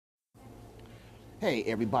Hey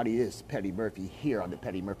everybody, this is Petty Murphy here on the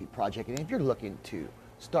Petty Murphy Project. And if you're looking to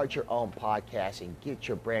start your own podcast and get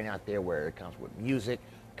your brand out there where it comes with music,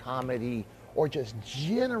 comedy, or just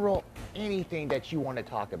general anything that you want to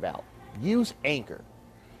talk about, use Anchor.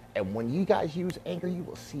 And when you guys use Anchor, you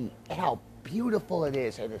will see how beautiful it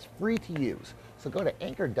is and it's free to use. So go to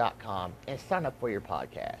anchor.com and sign up for your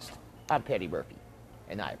podcast. I'm Petty Murphy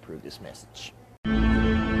and I approve this message.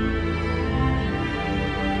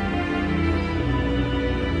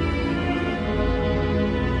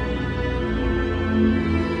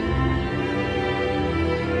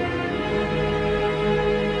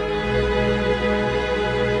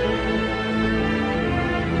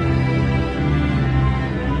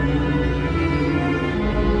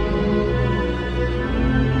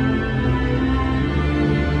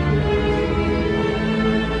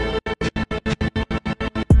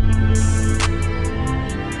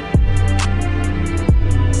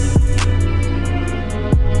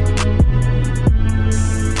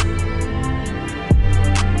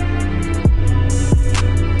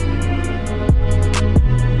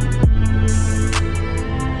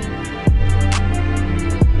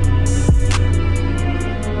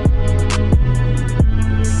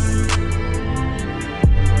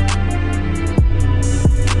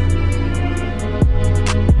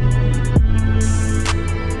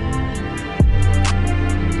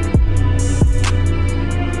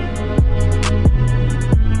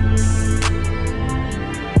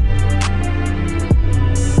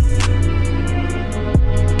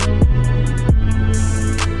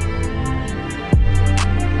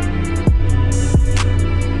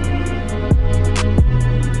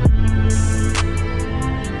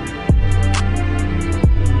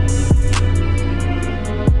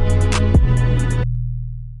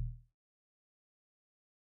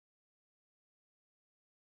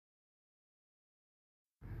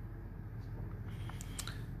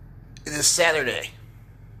 It is Saturday,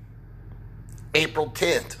 April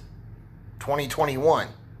 10th, 2021.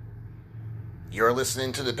 You're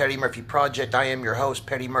listening to the Petty Murphy Project. I am your host,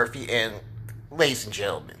 Petty Murphy, and ladies and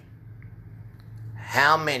gentlemen,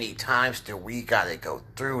 how many times do we gotta go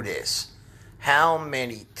through this? How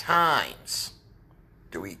many times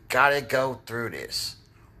do we gotta go through this?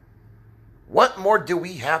 What more do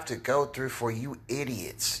we have to go through for you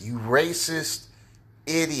idiots, you racist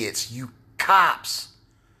idiots, you cops,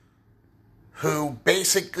 who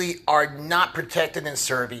basically are not protected and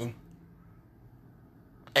serving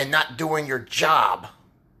and not doing your job?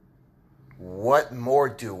 What more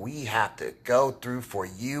do we have to go through for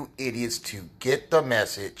you idiots to get the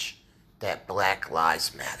message that Black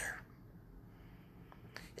Lives Matter?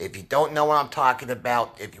 If you don't know what I'm talking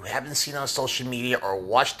about, if you haven't seen it on social media or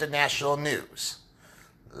watched the national news,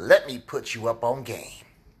 let me put you up on game.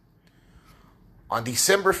 On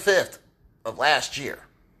December 5th of last year,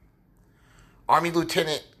 Army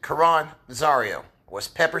Lieutenant Caron Nazario was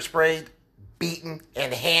pepper sprayed, beaten,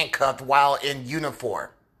 and handcuffed while in uniform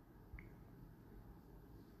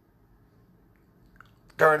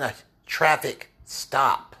during a traffic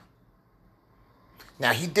stop.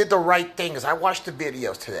 Now, he did the right thing, as I watched the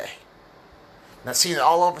videos today. And I've seen it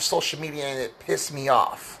all over social media, and it pissed me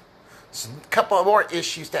off. So a couple of more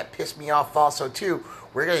issues that pissed me off also, too.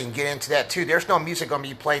 We're going to get into that, too. There's no music going to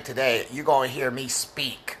be played today. You're going to hear me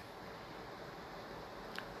speak.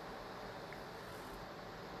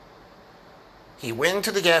 He went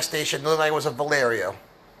into the gas station, looked like it was a Valerio,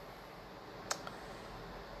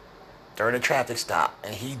 during a traffic stop,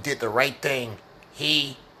 and he did the right thing.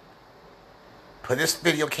 He put his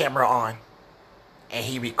video camera on, and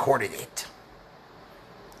he recorded it.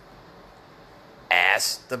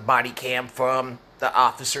 As the body cam from the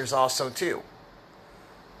officers also, too.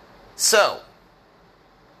 So,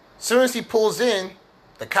 as soon as he pulls in,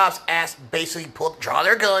 the cops draw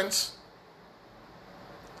their guns,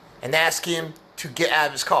 and ask him to get out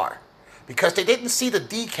of his car, because they didn't see the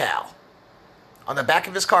decal on the back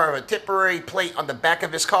of his car, or a temporary plate on the back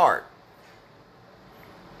of his car.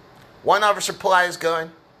 One officer pulled out his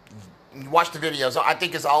gun. You watch the videos. I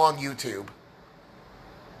think it's all on YouTube.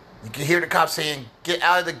 You can hear the cops saying, "Get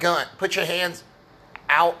out of the gun. Put your hands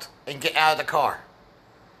out and get out of the car."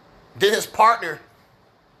 Then his partner,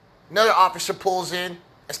 another officer, pulls in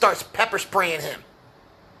and starts pepper spraying him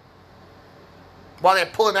while they're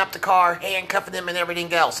pulling up the car, handcuffing him and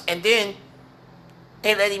everything else. And then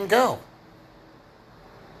they let him go.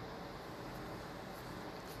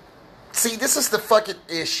 See, this is the fucking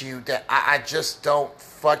issue that I just don't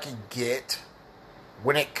fucking get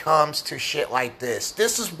when it comes to shit like this.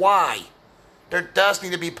 This is why there does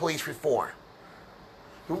need to be police reform.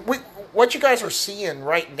 What you guys are seeing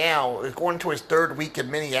right now is going to his third week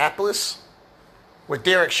in Minneapolis. with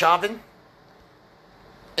Derek Chauvin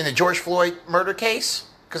in the George Floyd murder case,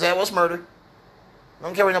 because that was murder. I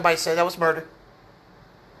don't care what nobody said, that was murder.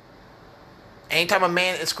 Anytime a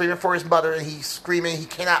man is screaming for his mother and he's screaming he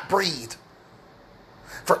cannot breathe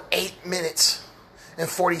for 8 minutes and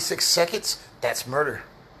 46 seconds, that's murder.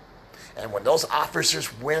 And when those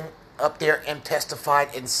officers went up there and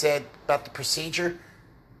testified and said about the procedure,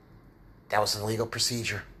 that was an illegal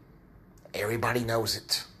procedure. Everybody knows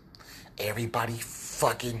it. Everybody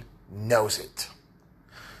fucking knows it.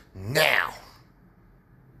 Now,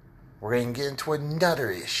 we're going to get into another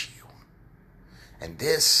issue. And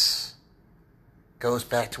this goes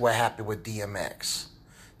back to what happened with DMX.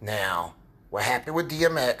 Now, what happened with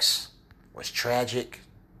DMX was tragic.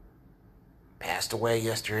 Passed away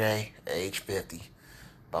yesterday at age 50.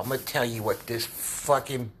 But I'm going to tell you what this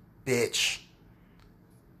fucking bitch,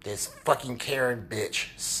 this fucking Karen bitch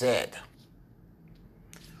said.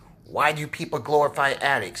 Why do people glorify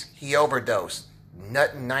addicts? He overdosed.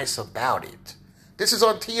 Nothing nice about it. This is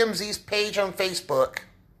on TMZ's page on Facebook.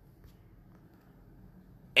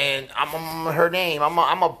 And I'm her name. I'm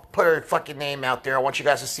gonna put her fucking name out there. I want you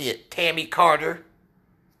guys to see it. Tammy Carter.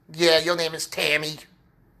 Yeah, your name is Tammy.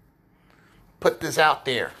 Put this out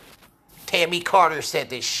there. Tammy Carter said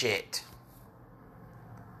this shit.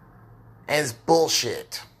 And it's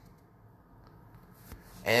bullshit.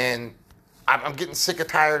 And I'm getting sick and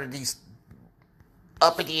tired of these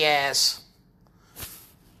uppity ass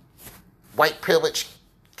white privileged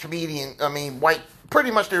comedian. I mean, white.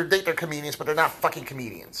 Pretty much they're comedians, but they're not fucking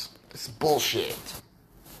comedians. This is bullshit.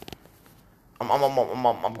 I'm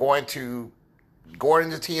going into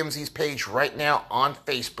TMZ's page right now on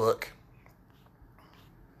Facebook.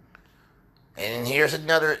 And here's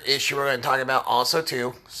another issue we're going to talk about also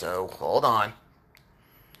too. So hold on.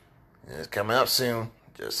 It's coming up soon.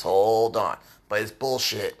 Just hold on. But it's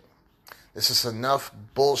bullshit. This is enough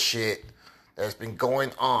bullshit that's been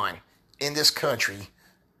going on in this country.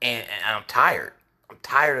 And I'm tired. I'm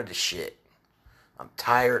tired of this shit. I'm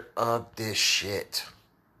tired of this shit.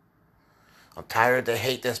 I'm tired of the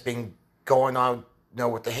hate that's been going on,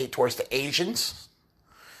 with the hate towards the Asians.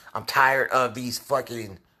 I'm tired of these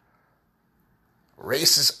fucking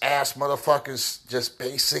racist ass motherfuckers just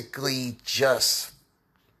basically just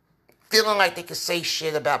feeling like they can say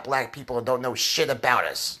shit about black people and don't know shit about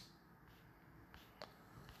us.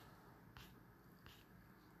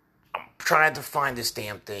 I'm trying to find this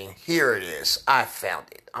damn thing. Here it is. I found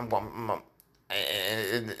it. And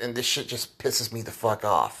this shit just pisses me the fuck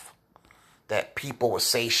off. That people will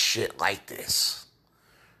say shit like this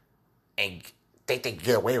and think they can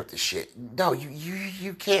get away with this shit. No,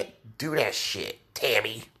 you can't do that shit,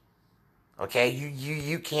 Tammy. Okay?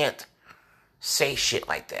 You can't say shit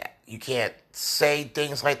like that. You can't say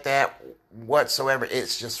things like that whatsoever.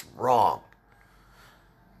 It's just wrong.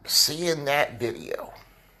 Seeing that video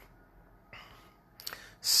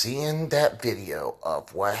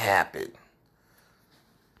of what happened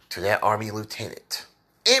to that Army lieutenant.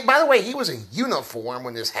 And by the way, he was in uniform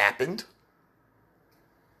when this happened.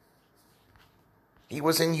 He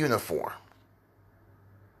was in uniform.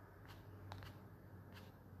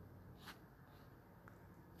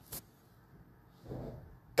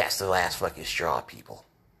 That's the last fucking straw, people.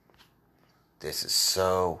 This is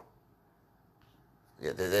so...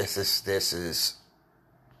 Yeah, this is...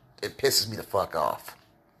 It pisses me the fuck off.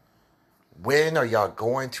 When are y'all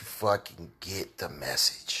going to fucking get the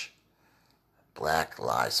message? Black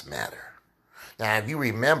Lives Matter. Now, if you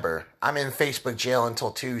remember, I'm in Facebook jail until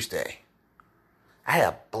Tuesday. I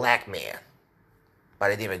had a black man by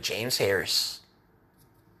the name of James Harris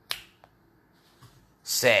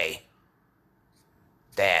say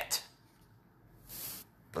that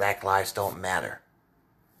black lives don't matter.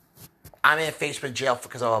 I'm in Facebook jail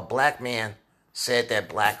because a black man said that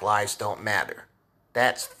black lives don't matter.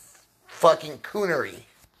 That's fucking coonery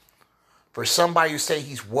for somebody who say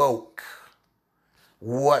he's woke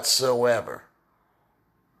whatsoever,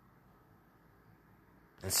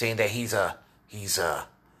 and saying that he's a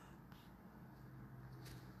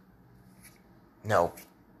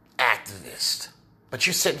activist. But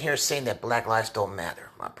you're sitting here saying that black lives don't matter,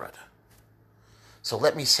 my brother. So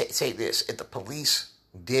let me say this. If the police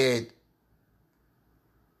did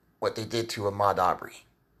what they did to Ahmaud Arbery,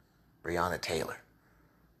 Breonna Taylor,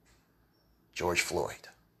 George Floyd,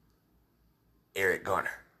 Eric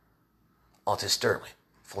Garner, Alton Sterling,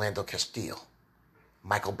 Philando Castile,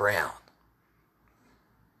 Michael Brown,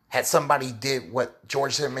 had somebody did what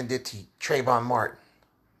George Zimmerman did to Trayvon Martin,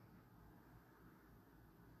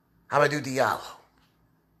 Amadou Diallo,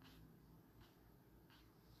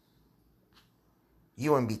 you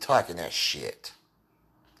wouldn't be talking that shit.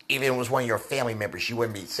 even if it was one of your family members, you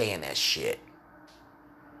wouldn't be saying that shit.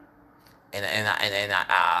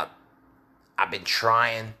 I've been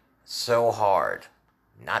trying so hard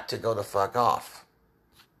not to go the fuck off.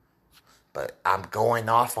 But I'm going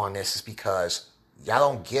off on this is because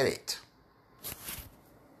y'all don't get it.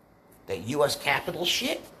 That U.S. Capitol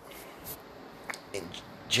shit in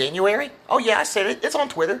January? Oh yeah, I said it. It's on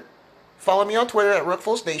Twitter. Follow me on Twitter at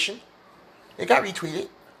Rookfuls Nation. It got retweeted.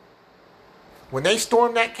 When they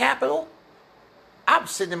stormed that Capitol, I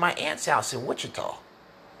was sitting in my aunt's house in Wichita.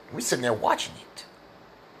 We sitting there watching it.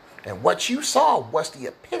 And what you saw was the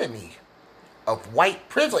epitome of white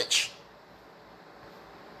privilege.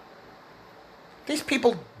 These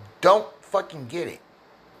people don't fucking get it.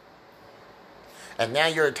 And now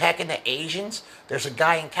you're attacking the Asians? There's a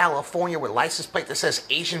guy in California with a license plate that says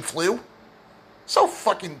Asian flu? So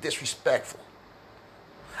fucking disrespectful.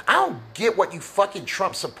 I don't get what you fucking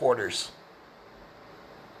Trump supporters,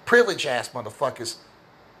 privileged ass motherfuckers,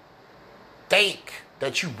 think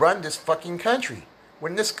that you run this fucking country.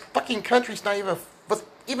 When this fucking country's not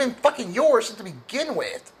even fucking yours to begin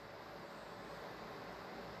with.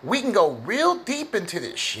 We can go real deep into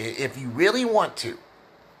this shit if you really want to.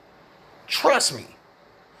 Trust me.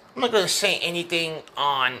 I'm not going to say anything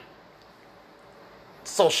on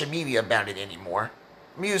social media about it anymore.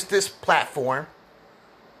 I'm going to use this platform.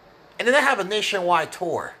 And then I have a nationwide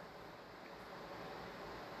tour.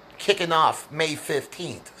 Kicking off May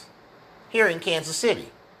 15th. Here in Kansas City.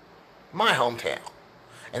 My hometown.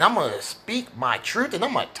 And I'm going to speak my truth and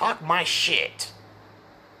I'm going to talk my shit.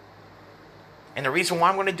 And the reason why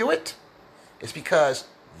I'm going to do it is because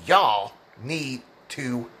y'all need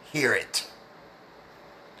to hear it.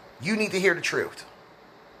 You need to hear the truth.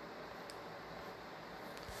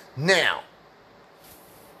 Now,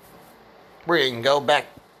 we're going to go back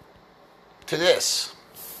to this.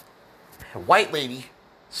 A white lady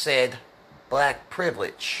said black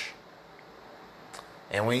privilege.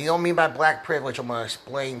 And when you don't mean by black privilege, I'm going to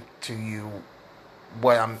explain to you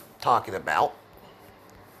what I'm talking about.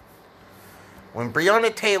 When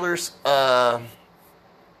Breonna Taylor's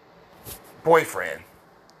boyfriend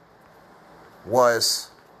was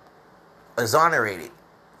exonerated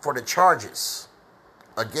for the charges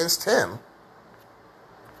against him,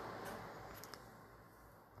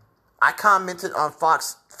 I commented on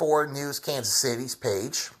Fox 4 News Kansas City's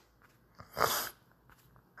page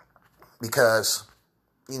because,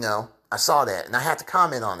 you know, I saw that and I had to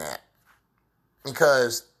comment on that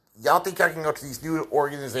because y'all think I can go to these new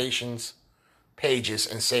organizations' pages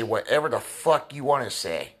and say whatever the fuck you want to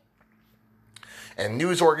say. And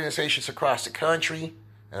news organizations across the country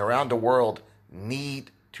and around the world need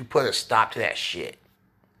to put a stop to that shit.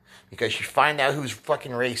 Because you find out who's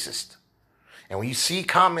fucking racist. And when you see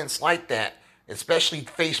comments like that, especially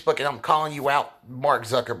Facebook, and I'm calling you out, Mark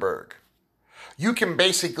Zuckerberg, you can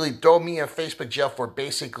basically throw me in Facebook jail for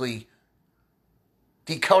basically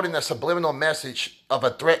decoding a subliminal message of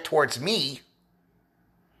a threat towards me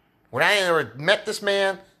when I never met this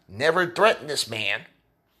man, never threatened this man.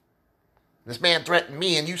 This man threatened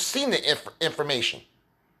me, and you've seen the information.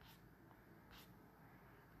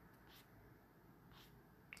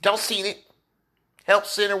 Y'all seen it. Help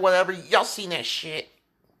Center, whatever. Y'all seen that shit.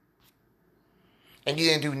 And you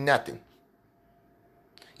didn't do nothing.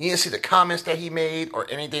 You didn't see the comments that he made or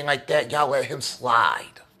anything like that. Y'all let him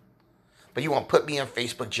slide. But you want to put me in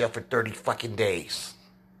Facebook jail for 30 fucking days.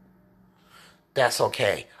 That's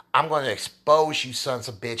okay. I'm going to expose you sons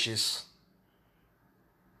of bitches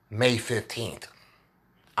May 15th.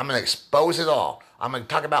 I'm going to expose it all. I'm going to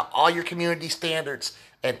talk about all your community standards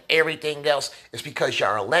and everything else. It's because y'all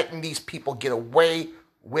are letting these people get away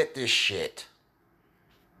with this shit.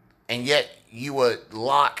 And yet you would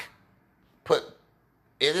put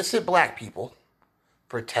innocent black people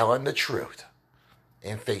for telling the truth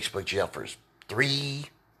in Facebook jail for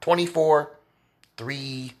 24,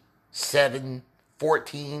 3, 7,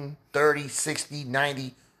 14, 30, 60,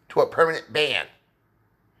 90 to a permanent ban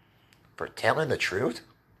for telling the truth?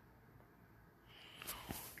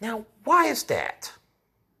 Now, why is that?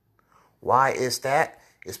 Why is that?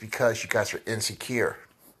 It's because you guys are insecure.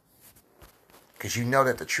 Because you know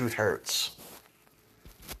that the truth hurts.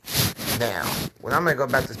 Now, when I'm going to go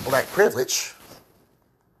back to this black privilege,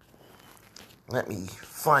 let me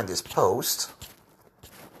find this post.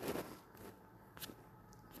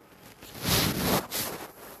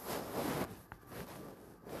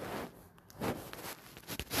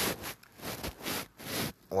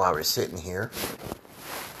 While we're sitting here.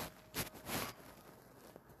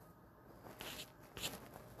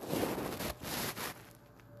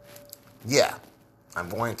 Yeah, I'm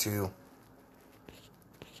going to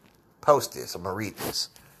post this. I'm going to read this.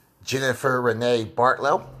 Jennifer Renee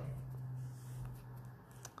Bartlow.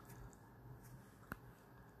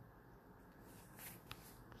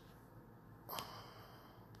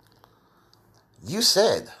 You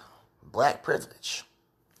said black privilege.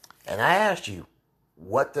 And I asked you,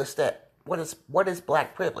 what is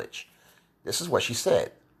black privilege? This is what she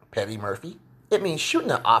said. Petty Murphy. It means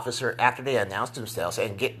shooting an officer after they announced themselves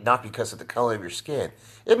and getting off because of the color of your skin.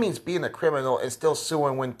 It means being a criminal and still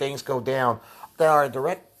suing when things go down that are a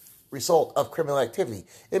direct result of criminal activity.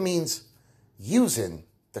 It means using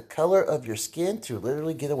the color of your skin to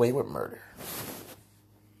literally get away with murder.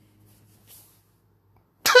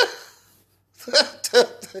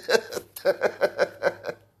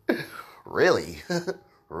 Really?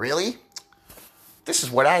 Really? This is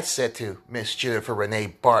what I said to Miss Jennifer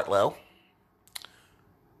Renee Bartlow.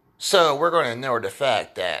 So we're going to ignore the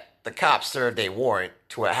fact that the cops served a warrant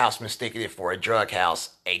to a house mistaking it for a drug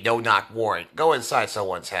house, a no-knock warrant, go inside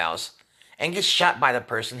someone's house, and get shot by the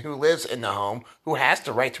person who lives in the home, who has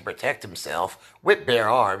the right to protect himself with bare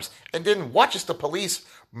arms, and then watches the police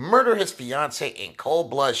murder his fiancée in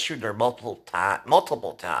cold blood, shooting her multiple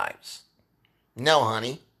times. No,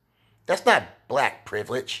 honey. That's not black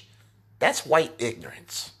privilege. That's white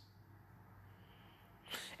ignorance.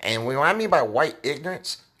 And what I mean by white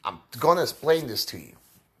ignorance, I'm going to explain this to you.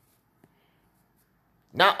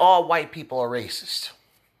 Not all white people are racist.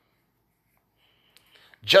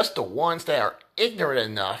 Just the ones that are ignorant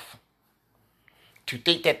enough to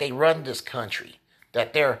think that they run this country.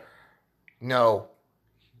 That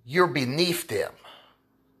you're beneath them.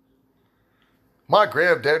 My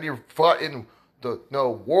granddaddy fought in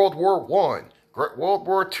World War I, World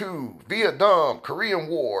War II, Vietnam, Korean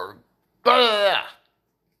War. Blah, blah, blah.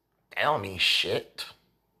 That don't mean shit.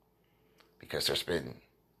 Because there's been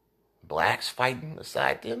blacks fighting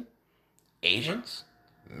beside them, Asians,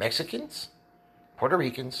 Mexicans, Puerto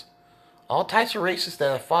Ricans, all types of races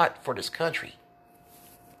that have fought for this country.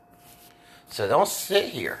 So don't sit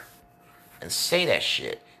here and say that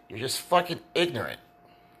shit. You're just fucking ignorant.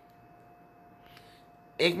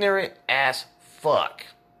 Ignorant as fuck.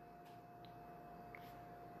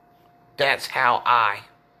 That's how I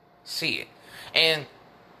see it. And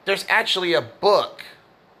there's actually a book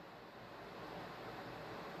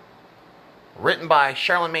written by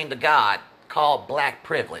Charlemagne the God called Black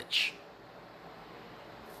Privilege.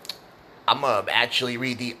 I'm going to actually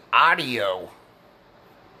read the audio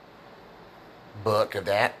book of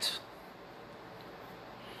that.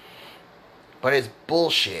 But it's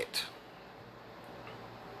bullshit.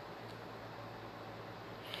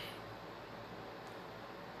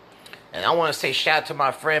 And I want to say shout out to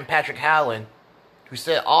my friend Patrick Howland, who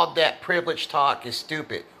said all that privilege talk is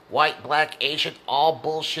stupid. White, black, Asian, all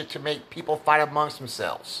bullshit to make people fight amongst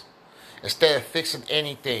themselves instead of fixing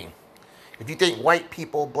anything. If you think white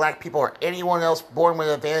people, black people, or anyone else born with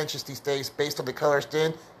advantages these days based on the color of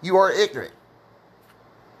skin, you are ignorant.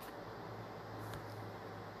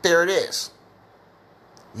 There it is.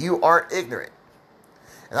 You are ignorant.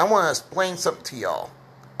 And I want to explain something to y'all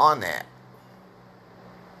on that.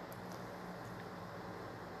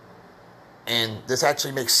 And this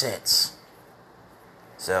actually makes sense.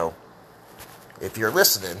 So, if you're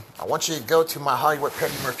listening, I want you to go to my Hollywood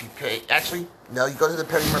Petty Murphy page. Actually, no, you go to the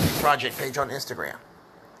Petty Murphy Project page on Instagram.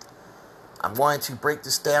 I'm going to break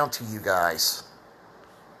this down to you guys.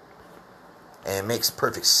 And it makes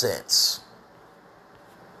perfect sense.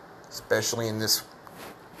 Especially in this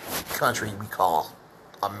country we call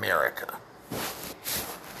America.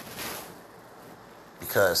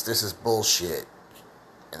 Because this is bullshit.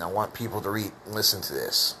 And I want people to listen to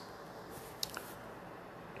this.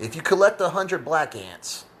 If you collect 100 black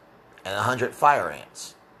ants and 100 fire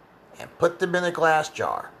ants and put them in a glass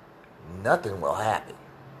jar, nothing will happen.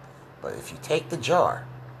 But if you take the jar,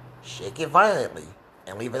 shake it violently,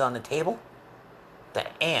 and leave it on the table,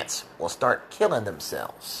 the ants will start killing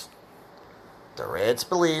themselves. The reds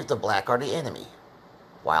believe the black are the enemy,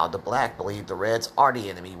 while the black believe the reds are the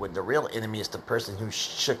enemy when the real enemy is the person who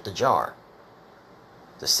shook the jar.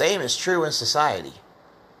 The same is true in society.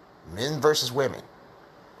 Men versus women.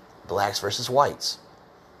 Blacks versus whites.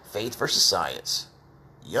 Faith versus science.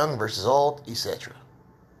 Young versus old, etc.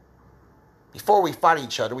 Before we fight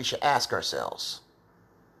each other, we should ask ourselves,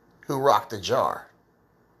 who rocked the jar?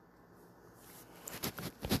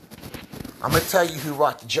 I'm going to tell you who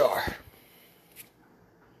rocked the jar.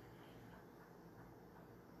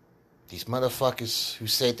 These motherfuckers who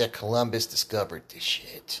said that Columbus discovered this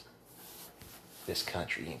shit. This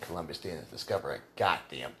country, and Columbus didn't discover a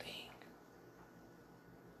goddamn thing.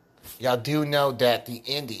 Y'all do know that the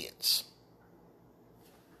Indians,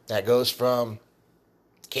 that goes from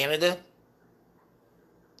Canada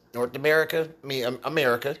North America,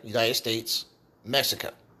 America, United States,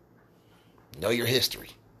 Mexico. Know your history.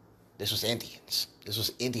 This was Indians. This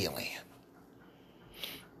was Indian land.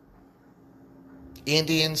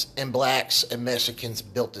 Indians and blacks and Mexicans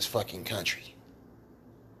built this fucking country.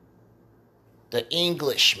 The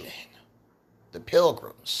Englishmen, the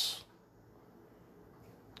Pilgrims,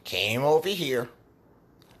 came over here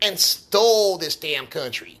and stole this damn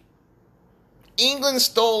country. England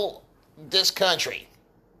stole this country.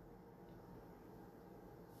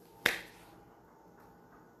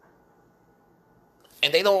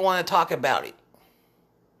 And they don't want to talk about it.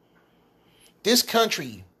 This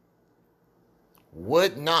country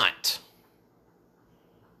would not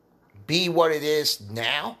be what it is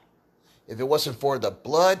now if it wasn't for the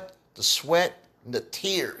blood, the sweat, and the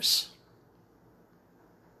tears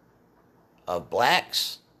of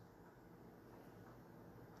blacks,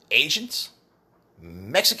 Asians,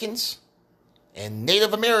 Mexicans, and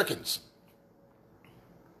Native Americans.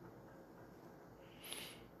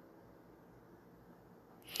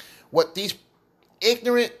 What these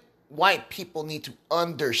ignorant white people need to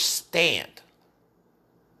understand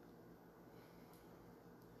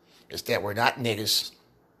is that we're not niggers.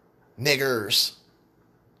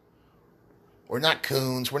 We're not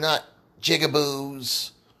coons. We're not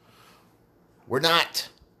jigaboos. We're not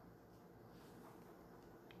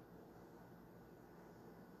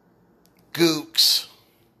gooks.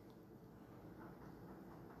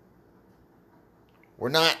 We're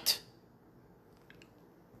not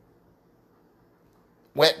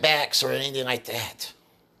wetbacks or anything like that.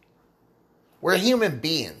 We're human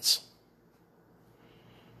beings.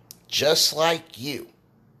 Just like you.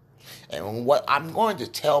 And what I'm going to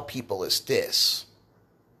tell people is this.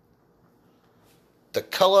 The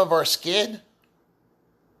color of our skin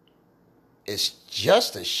is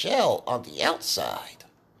just a shell on the outside.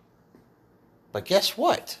 But guess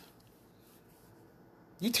what?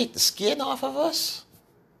 You take the skin off of us,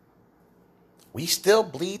 we still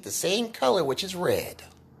bleed the same color, which is red.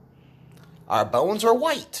 Our bones are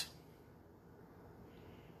white.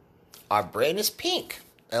 Our brain is pink,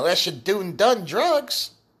 unless you're done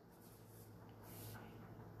drugs.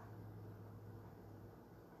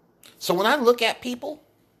 So when I look at people,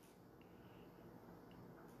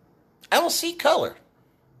 I don't see color.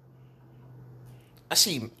 I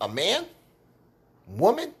see a man,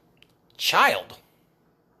 woman, child.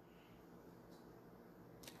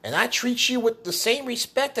 And I treat you with the same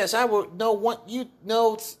respect as I would want you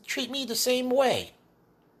treat me the same way.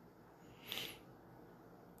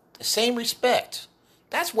 The same respect.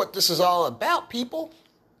 That's what this is all about, people.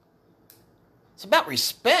 It's about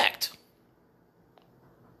respect.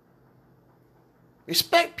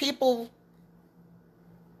 Respect people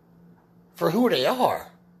for who they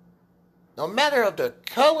are. No matter of their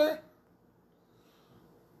color,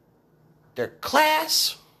 their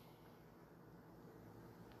class,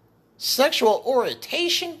 sexual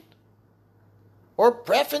orientation, or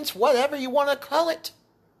preference, whatever you want to call it,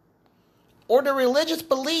 or their religious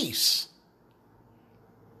beliefs.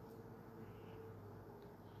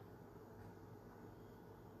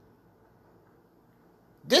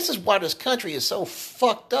 This is why this country is so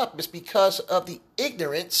fucked up. It's because of the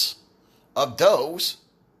ignorance of those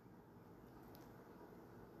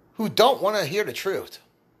who don't want to hear the truth.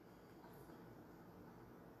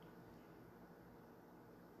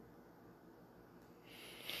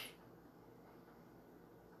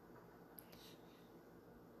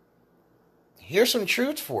 Here's some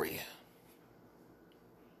truth for you.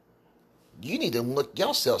 You need to look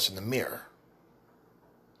yourselves in the mirror.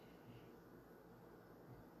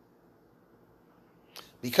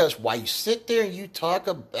 Because while you sit there and you talk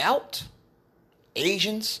about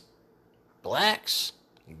Asians, blacks,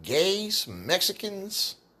 gays,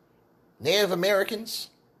 Mexicans, Native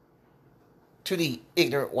Americans, to the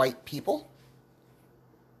ignorant white people,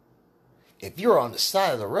 if you're on the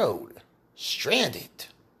side of the road, stranded,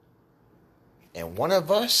 and one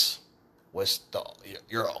of us was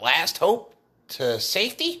your last hope to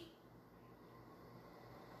safety,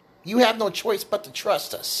 you have no choice but to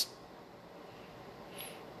trust us.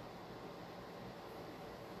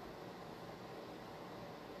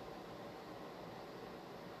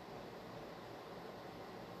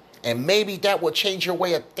 And maybe that will change your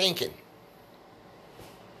way of thinking.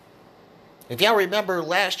 If y'all remember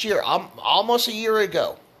last year, almost a year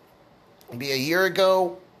ago, it'll be a year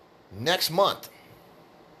ago next month,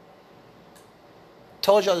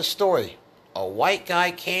 told y'all the story. A white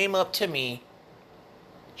guy came up to me,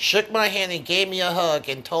 shook my hand and gave me a hug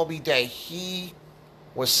and told me that he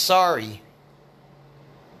was sorry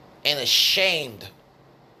and ashamed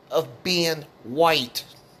of being white.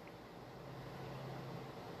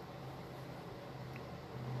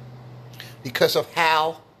 because of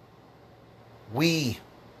how we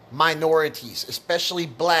minorities, especially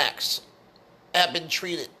blacks, have been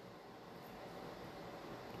treated.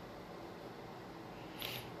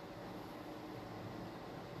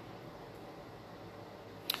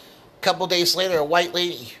 A couple days later, a white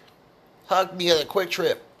lady hugged me at a Quick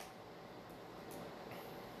Trip.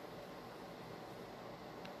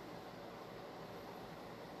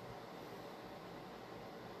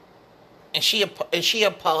 And she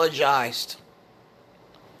apologized.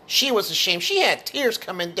 She was ashamed. She had tears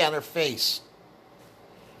coming down her face.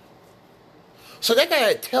 So they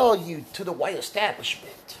gotta tell you, to the white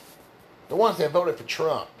establishment, the ones that voted for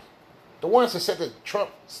Trump, the ones that said that Trump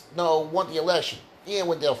won the election. He didn't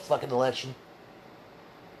win the fucking election.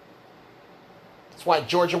 That's why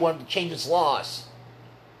Georgia wanted to change its laws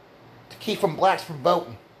to keep blacks from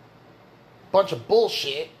voting. Bunch of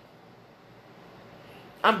bullshit.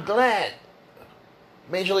 I'm glad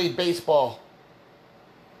Major League Baseball,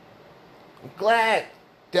 I'm glad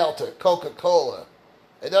Delta, Coca-Cola,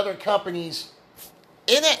 and other companies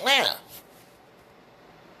in Atlanta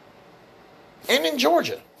and in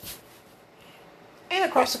Georgia and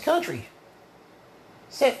across the country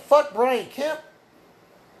said fuck Brian Kemp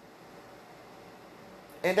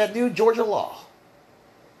and that new Georgia law.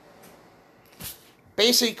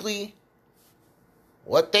 Basically,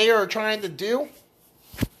 what they are trying to do,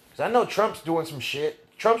 because I know Trump's doing some shit.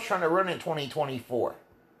 Trump's trying to run in 2024.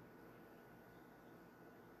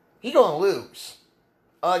 He gonna lose.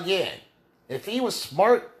 Again. If he was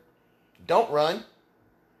smart, don't run.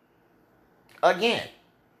 Again.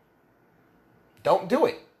 Don't do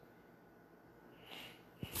it.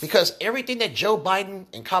 Because everything that Joe Biden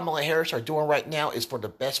and Kamala Harris are doing right now is for the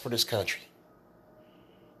best for this country.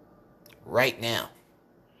 Right now.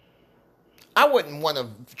 I wouldn't want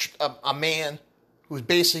a man who's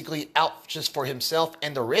basically out just for himself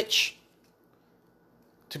and the rich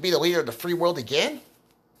to be the leader of the free world again.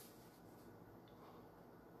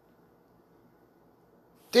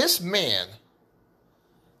 This man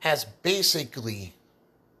has basically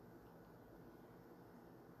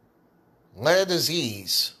let a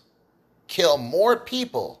disease kill more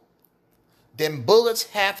people than bullets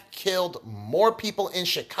have killed more people in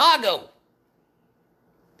Chicago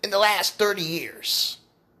in the last 30 years.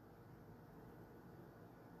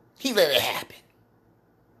 He let it happen.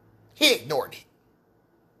 He ignored it.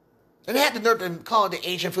 And they had the nerve to call it the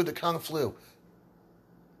Asian flu, the Kung flu.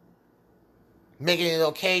 Making it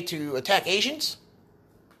okay to attack Asians?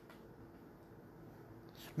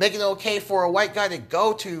 Making it okay for a white guy to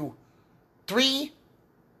go to 3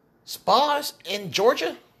 spas in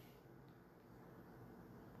Georgia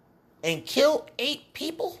and kill 8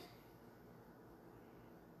 people?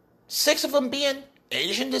 6 of them being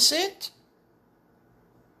Asian descent?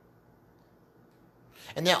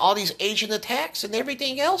 And then all these Asian attacks and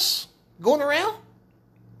everything else going around?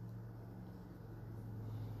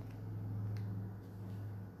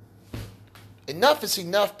 Enough is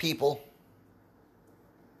enough, people.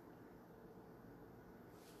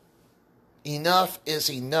 Enough is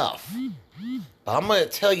enough. But I'm going to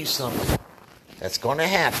tell you something that's going to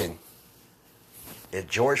happen if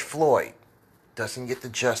George Floyd doesn't get the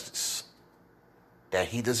justice that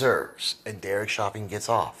he deserves and Derek Chauvin gets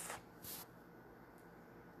off.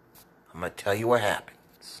 I'm going to tell you what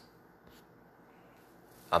happens.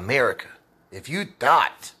 America, if you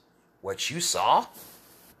thought what you saw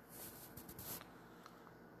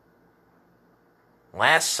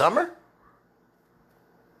last summer,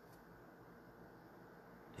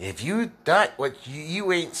 if you thought what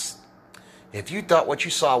if you thought what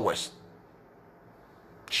you saw was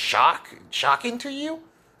shocking to you,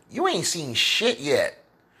 you ain't seen shit yet.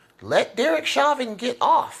 Let Derek Chauvin get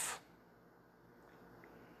off.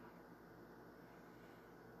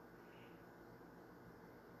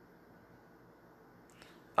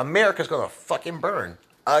 America's gonna fucking burn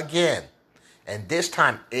again. And this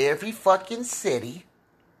time, every fucking city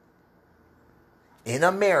in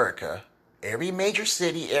America, every major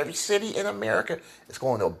city, every city in America is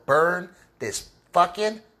going to burn this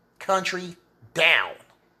fucking country down.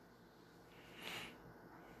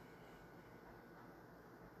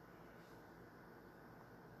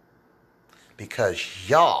 Because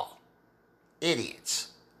y'all,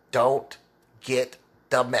 idiots, don't get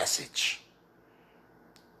the message.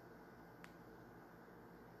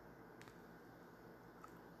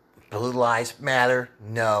 Blue lives matter?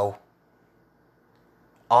 No.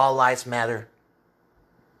 All lives matter?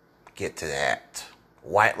 Get to that.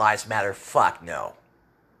 White lives matter? Fuck no.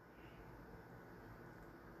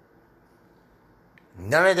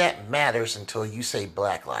 None of that matters until you say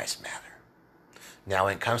Black lives matter. Now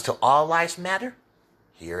when it comes to all lives matter,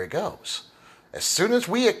 Here it goes. As soon as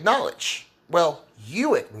we acknowledge, well,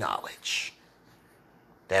 you acknowledge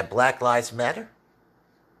that Black Lives Matter,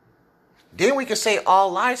 then we can say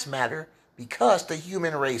all lives matter because the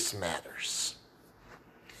human race matters.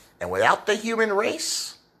 And without the human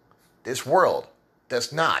race, this world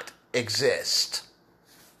does not exist.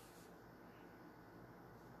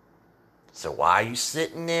 So why are you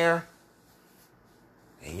sitting there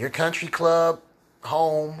in your country club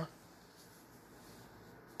home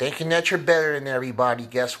thinking that you're better than everybody?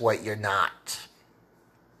 Guess what? You're not.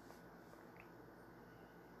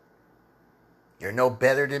 You're no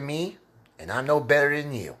better than me, and I'm no better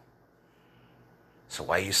than you. So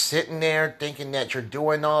while you're sitting there thinking that you're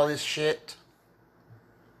doing all this shit,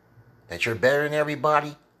 that you're better than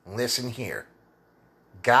everybody, listen here.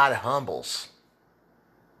 God humbles.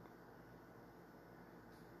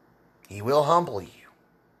 He will humble you.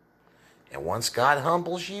 And once God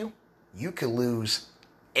humbles you, you can lose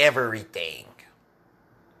everything.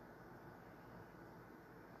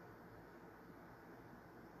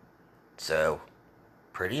 So,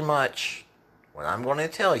 pretty much, what I'm going to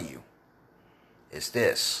tell you is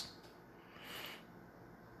this.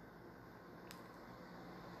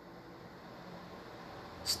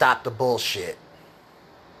 Stop the bullshit.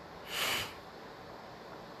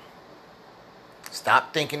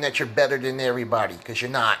 Stop thinking that you're better than everybody, because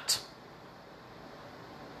you're not.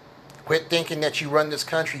 Quit thinking that you run this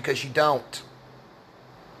country, because you don't.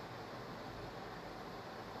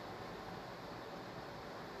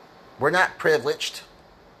 We're not privileged,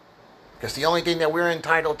 because the only thing that we're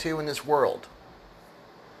entitled to in this world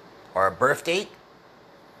are a birth date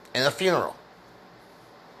and a funeral.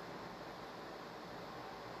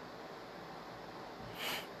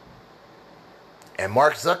 And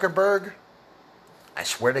Mark Zuckerberg, I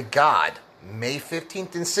swear to God, May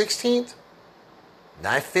 15th and 16th, and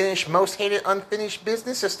I finish Most Hated Unfinished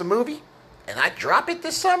Business, it's the movie, and I drop it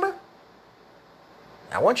this summer,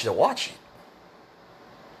 I want you to watch it.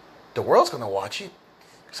 The world's going to watch it,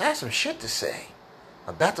 because I have some shit to say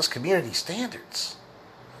about those community standards,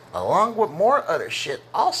 along with more other shit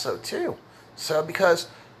also, too. So, because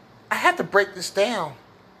I have to break this down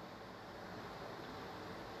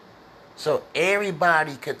so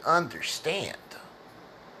everybody can understand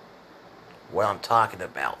what I'm talking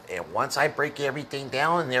about. And once I break everything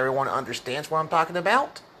down and everyone understands what I'm talking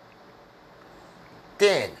about,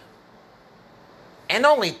 then, and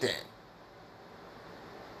only then,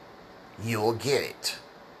 you'll get it.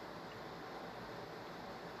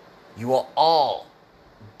 You will all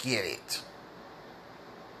get it.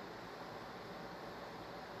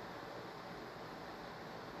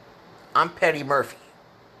 I'm Petty Murphy,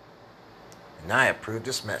 and I approve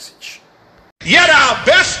this message. Yet our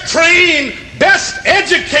best trained, best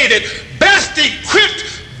educated, best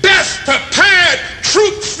equipped, best prepared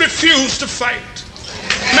troops refuse to fight.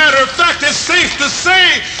 Matter of fact, it's safe to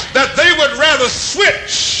say that they would rather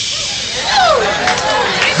switch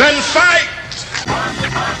than fight.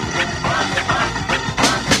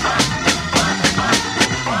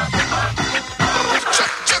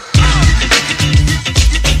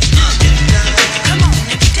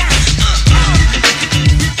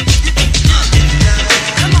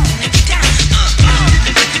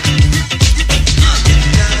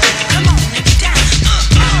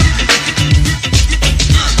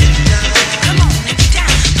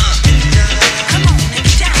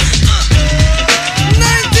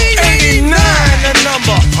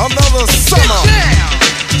 Another summer,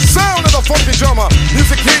 sound of the funky drummer,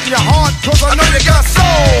 music hitting your heart, cause I know you got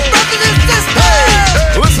soul.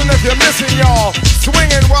 Hey, listen if you're missing, y'all,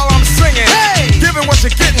 swinging while I'm singing, giving what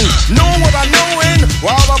you're getting, knowing what I know in,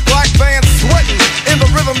 while the black band's sweating, in the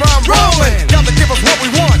rhythm I'm rolling. Gotta give us what we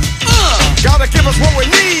want, gotta give us what we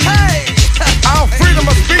need. Our freedom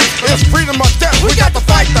of speech is freedom of death. We got to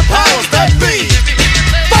fight the powers that be.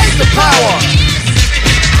 Fight the power.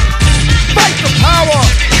 Fight the power.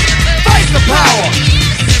 Fight the power.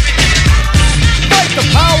 Fight the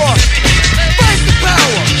power. Fight the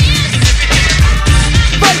power.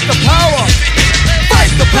 Fight the power.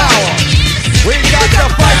 Fight the power. We got to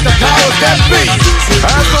fight the powers that be.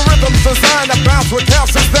 As the rhythm's designed to bounce with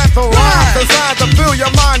calcium that the rhyme designed to fill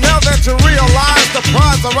your mind. Now that you realize the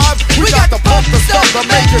prize arrives, we got to pump the stuff to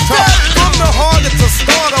make it tough. From the heart, it's a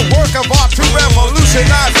start, a work of art to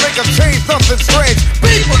revolutionize, make a change, something strange.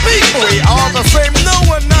 People, we are the same. No,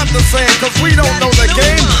 we're not the same, cause we don't know the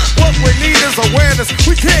game. What we need is awareness.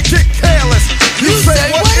 We can't get careless. You say,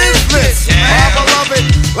 what is this? My beloved,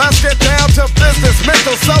 let's get down to business.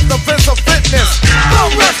 Mental self-defense of fitness.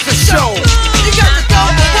 Don't rush the show. You got to go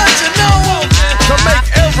for what you know. To make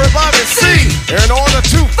everybody see. In order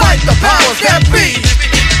to fight the powers that be.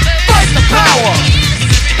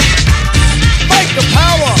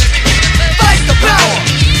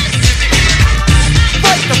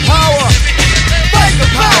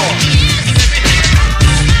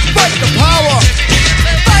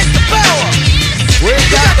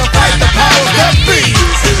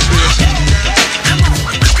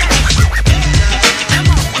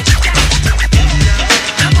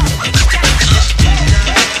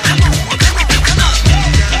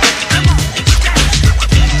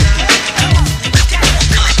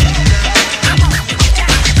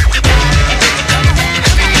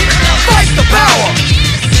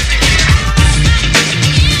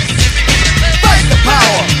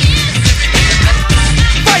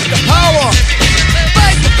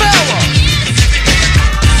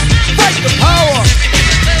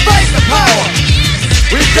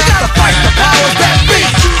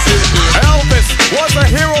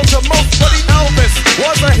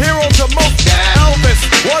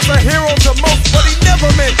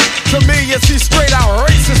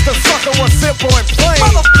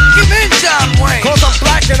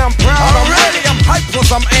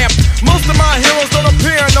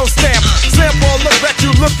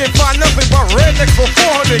 can find nothing but rednecks for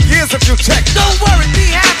 400 years if you check. Don't worry, be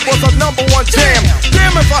happy. Was a number one jam.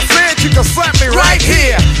 Damn if I said you could slap me right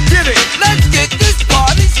here. Get it? Let's get this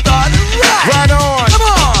party started right. Right on. Come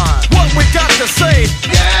on. What we got to say?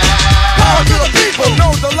 Power to the people, no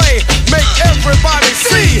delay. Make everybody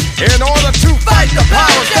see. In order to fight the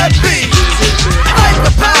powers that be. Fight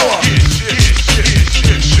the power.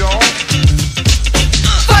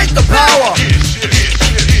 Fight the power.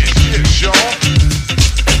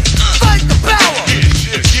 Fight the power.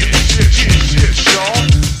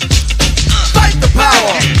 Fight the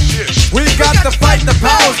power. We got to fight the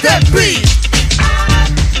powers that be.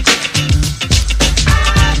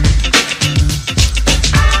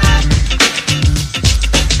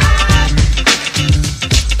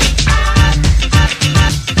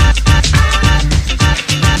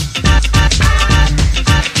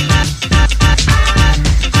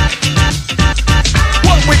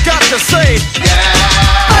 To say,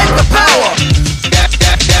 fight the power.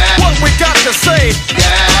 What we got to say,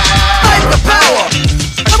 fight the power.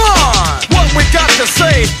 Come on. What we got to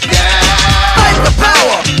say, fight the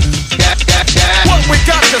power. What we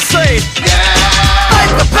got to say,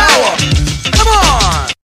 fight the power. Come on.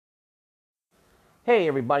 Hey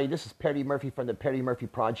everybody, this is Petty Murphy from the Petty Murphy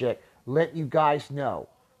Project, letting you guys know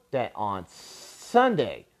that on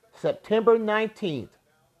Sunday, September 19th,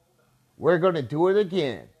 we're going to do it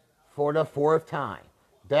again. For the 4th time.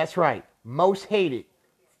 That's right. Most Hated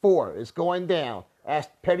 4 is going down as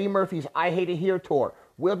Petty Murphy's I Hate It Here tour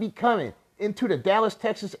will be coming into the Dallas,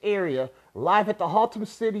 Texas area live at the Haltom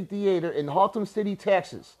City Theater in Haltom City,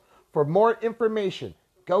 Texas. For more information,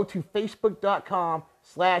 go to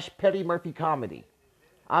facebook.com/Petty Murphy Comedy.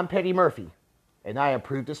 I'm Petty Murphy, and I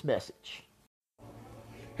approve this message.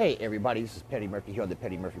 Hey everybody, this is Petty Murphy here on the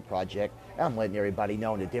Petty Murphy Project. I'm letting everybody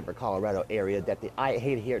know in the Denver, Colorado area that the I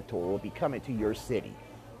Hate It Here tour will be coming to your city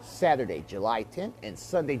Saturday, July 10th and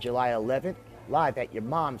Sunday, July 11th, live at your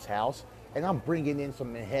mom's house. And I'm bringing in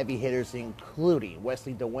some heavy hitters including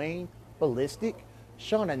Wesley Dwayne, Ballistic,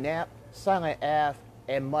 Shauna Knapp, Silent Ave,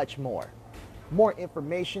 and much more. More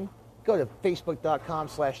information, go to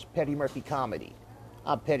facebook.com/Petty Murphy Comedy.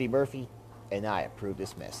 I'm Petty Murphy, and I approve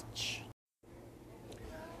this message.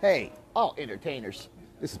 Hey, all entertainers,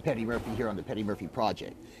 this is Petty Murphy here on the Petty Murphy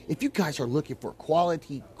Project. If you guys are looking for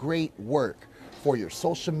quality, great work for your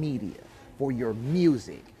social media, for your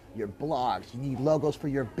music, your blogs, you need logos for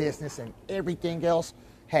your business and everything else,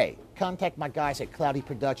 hey, contact my guys at Cloudy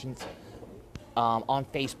Productions on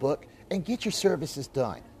Facebook and get your services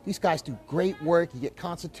done. These guys do great work. You get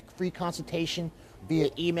free consultation via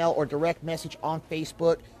email or direct message on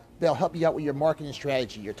Facebook. They'll help you out with your marketing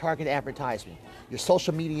strategy, your target advertisement, your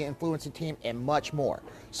social media influencer team, and much more.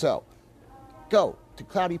 So go to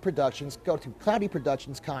Cloudy Productions, go to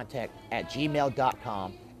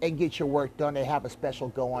cloudyproductionscontact@gmail.com and get your work done. They have a special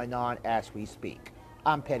going on as we speak.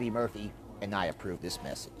 I'm Petty Murphy, and I approve this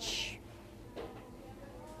message.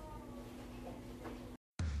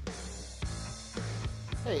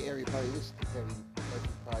 Hey everybody, this is the Petty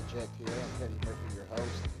Murphy Project here. I'm Petty Murphy, your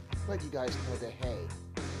host. Let you guys know that, hey,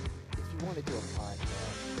 if you want to do a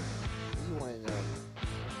podcast, you want to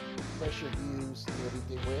express your views and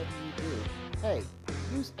everything, whatever you do, hey,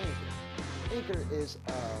 use Anchor. Anchor is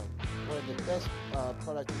one of the best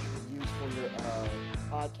products you can use for your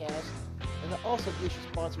podcast. And it also gives you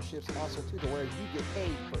sponsorships also too, to where you get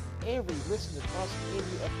paid for every listen across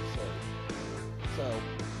every episode. So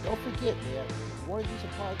don't forget, man, if you want to use a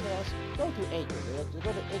podcast, go to Anchor, man. Just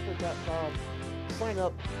go to anchor.com, sign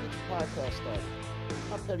up, get your podcast started.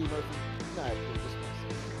 I'm Petty Murphy, and I approve this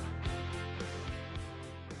message.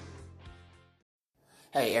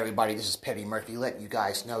 Hey everybody, this is Petty Murphy letting you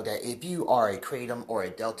guys know that if you are a Kratom or a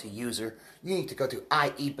Delta user, you need to go to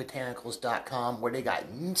iebotanicals.com where they got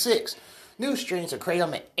 6 new strains of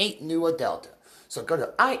Kratom and 8 new of Delta. So go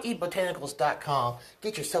to iebotanicals.com,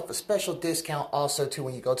 get yourself a special discount also too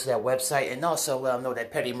when you go to that website, and also let them know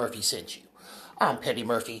that Petty Murphy sent you. I'm Petty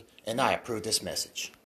Murphy, and I approve this message.